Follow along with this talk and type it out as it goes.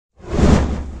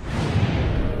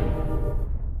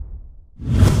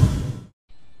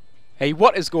Hey,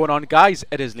 what is going on, guys?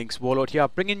 It is LynxWarlord here,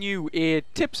 bringing you a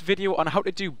tips video on how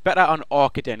to do better on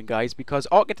Arkaden, guys, because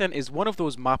Arkaden is one of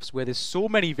those maps where there's so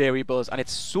many variables and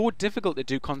it's so difficult to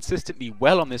do consistently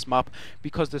well on this map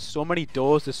because there's so many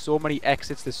doors, there's so many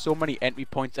exits, there's so many entry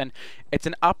points, and it's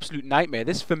an absolute nightmare.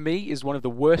 This, for me, is one of the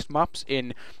worst maps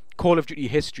in Call of Duty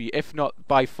history, if not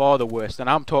by far the worst. And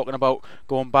I'm talking about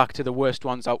going back to the worst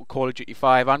ones out of Call of Duty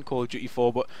 5 and Call of Duty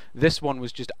 4, but this one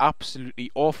was just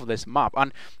absolutely awful, this map.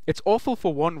 And it's awful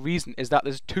for one reason, is that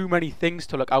there's too many things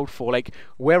to look out for. Like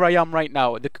where I am right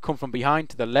now, they could come from behind,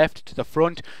 to the left, to the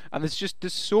front, and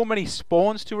there's so many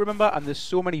spawns to remember, and there's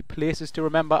so many places to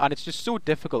remember, and it's just so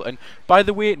difficult. And by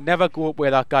the way, never go up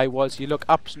where that guy was. You look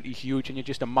absolutely huge and you're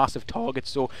just a massive target,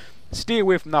 so stay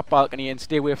away from that balcony and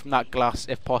stay away from that glass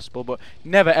if possible, but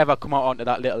never ever come out onto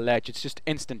that little ledge. It's just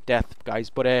instant death, guys.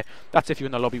 But that's if you're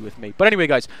in the lobby with me. But anyway,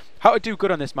 guys, how to do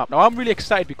good on this map. Now, I'm really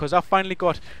excited because I've finally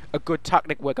got a good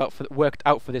tactic worked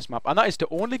out for this map, and that is to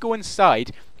only go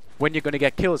inside when you're going to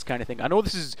get kills, kind of thing. I know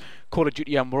this is Call of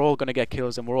Duty and we're all going to get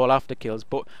kills and we're all after kills,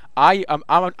 but I'm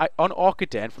on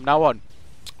Arkaden from now on.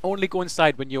 Only go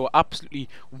inside when you're absolutely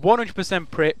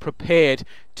 100% prepared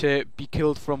to be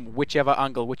killed from whichever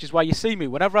angle, which is why you see me,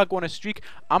 whenever I go on a streak,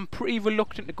 I'm pretty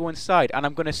reluctant to go inside, and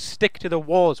I'm going to stick to the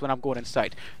walls when I'm going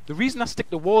inside. The reason I stick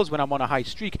to walls when I'm on a high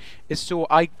streak is so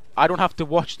I don't have to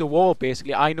watch the wall,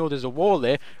 basically. I know there's a wall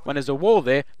there. When there's a wall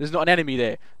there, there's not an enemy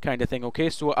there, kind of thing, okay?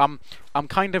 So I'm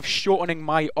kind of shortening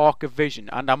my arc of vision,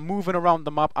 and I'm moving around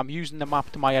the map. I'm using the map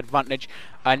to my advantage,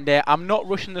 and I'm not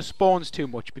rushing the spawns too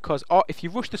much, because if you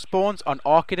rush the spawns on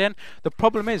Arkaden, the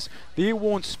problem is they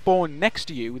won't spawn next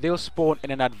to you. They'll spawn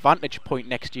in an advantage point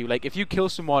next to you. Like if you kill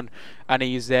someone and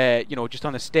he's you know, just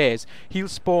on the stairs, he'll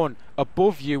spawn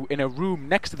above you in a room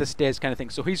next to the stairs, kind of thing.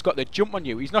 So he's got the jump on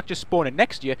you. He's not just spawning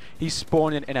next to you, he's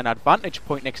spawning in an advantage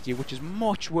point next to you, which is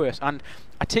much worse. And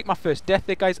I take my first death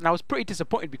there, guys, and I was pretty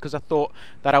disappointed because I thought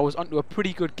that I was onto a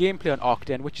pretty good gameplay on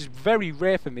Arkaden, which is very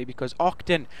rare for me because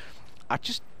Arkaden, I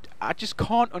just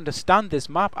can't understand this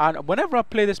map, and whenever I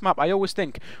play this map I always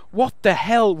think, what the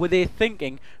hell were they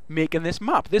thinking making this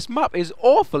map? This map is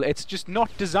awful. It's just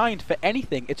not designed for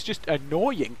anything. It's just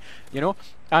annoying, you know,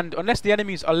 and unless the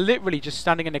enemies are literally just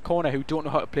standing in a corner who don't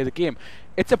know how to play the game,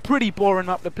 it's a pretty boring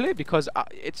map to play because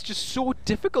it's just so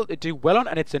difficult to do well on,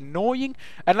 and it's annoying.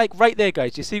 And like right there,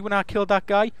 guys, you see when I killed that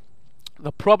guy?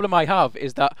 The problem I have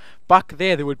is that back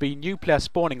there would be new players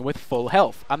spawning with full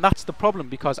health, and that's the problem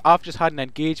because I've just had an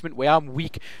engagement where I'm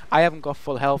weak, I haven't got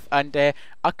full health, and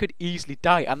I could easily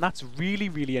die, and that's really,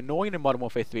 really annoying in Modern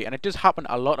Warfare 3, and it does happen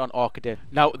a lot on Arkaden.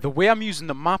 Now, the way I'm using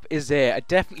the map is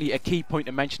definitely a key point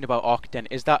to mention about Arkaden,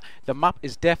 is that the map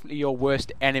is definitely your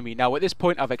worst enemy. Now, at this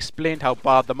point, I've explained how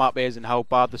bad the map is and how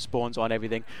bad the spawns are and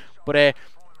everything, but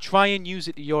try and use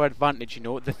it to your advantage, you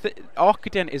know.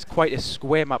 Arkaden is quite a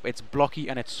square map. It's blocky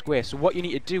and it's square. So what you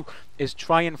need to do is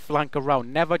try and flank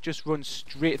around. Never just run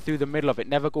straight through the middle of it.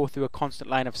 Never go through a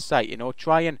constant line of sight, you know.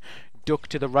 Try and duck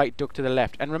to the right, duck to the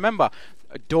left. And remember,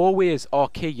 doorways are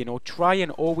key, you know. Try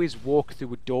and always walk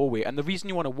through a doorway, and the reason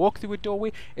you want to walk through a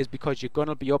doorway is because you're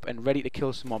gonna be up and ready to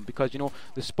kill someone, because you know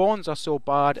the spawns are so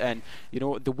bad, and you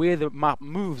know the way the map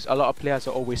moves, a lot of players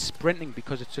are always sprinting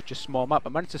because it's such a small map,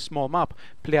 and when it's a small map,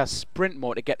 players sprint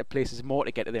more to get to places more,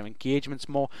 to get to their engagements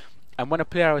more. And when a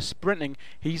player is sprinting,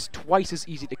 he's twice as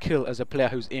easy to kill as a player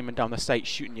who's aiming down the sight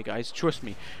shooting you, guys, trust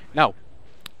me. Now,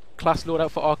 class loadout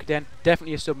for Arkaden,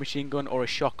 definitely a submachine gun or a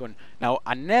shotgun. Now,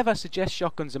 I never suggest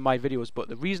shotguns in my videos, but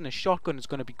the reason a shotgun is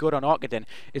going to be good on Arkaden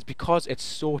is because it's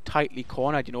so tightly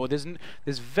cornered, you know. There's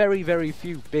very, very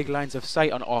few big lines of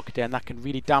sight on Arkaden that can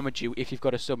really damage you if you've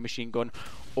got a submachine gun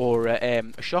or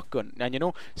a shotgun. And you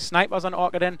know, snipers on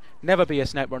Arkaden, never be a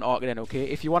sniper on Arkaden, okay?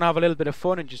 If you want to have a little bit of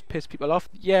fun and just piss people off,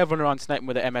 yeah, run around sniping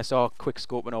with an MSR, quick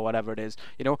scoping or whatever it is,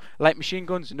 you know. Light machine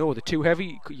guns, no, they're too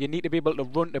heavy. You need to be able to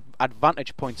run to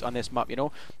advantage points on this map, you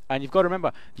know. And you've got to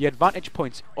remember, the advantage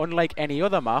points, unlike any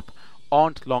other map,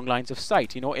 aren't long lines of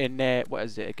sight, you know. In what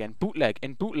is it again, bootleg,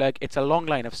 in bootleg it's a long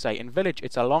line of sight, in village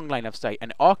it's a long line of sight,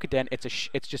 and Arkaden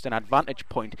it's just an advantage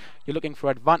point. You're looking for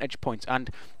advantage points, and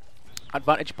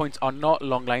advantage points are not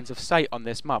long lines of sight on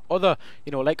this map. Other,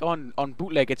 you know, like on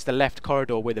bootleg it's the left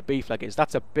corridor where the B flag is.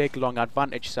 That's a big long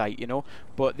advantage sight, you know,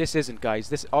 but this isn't, guys.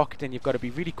 This Arkaden, you've got to be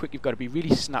really quick, you've got to be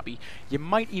really snappy. You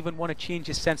might even want to change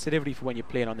your sensitivity for when you're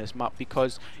playing on this map,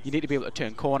 because you need to be able to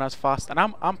turn corners fast, and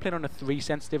I'm playing on a 3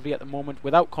 sensitivity at the moment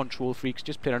without control freaks,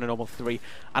 just playing on a normal 3,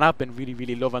 and I've been really,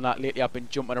 really loving that lately. I've been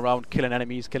jumping around, killing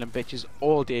enemies, killing bitches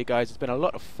all day, guys. It's been a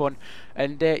lot of fun,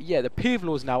 and yeah, the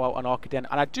Pavlo's now out on Arkaden,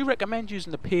 and I do recommend recommend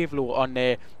using the Pavlo on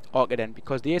Arkaden,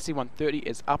 because the AC-130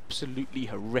 is absolutely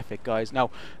horrific, guys. Now,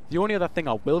 the only other thing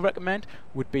I will recommend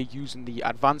would be using the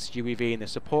advanced UAV in the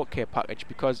support care package,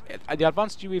 because the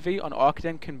advanced UAV on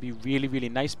Arkaden can be really, really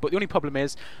nice, but the only problem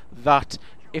is that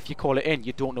if you call it in,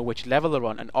 you don't know which level they're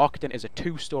on, and Arkaden is a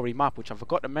 2-story map, which I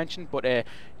forgot to mention. But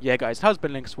yeah, guys, it has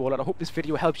been LynxWarlord. I hope this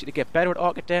video helps you to get better at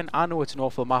Arkaden. I know it's an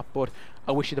awful map, but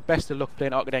I wish you the best of luck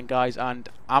playing Arkaden, guys, and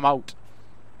I'm out.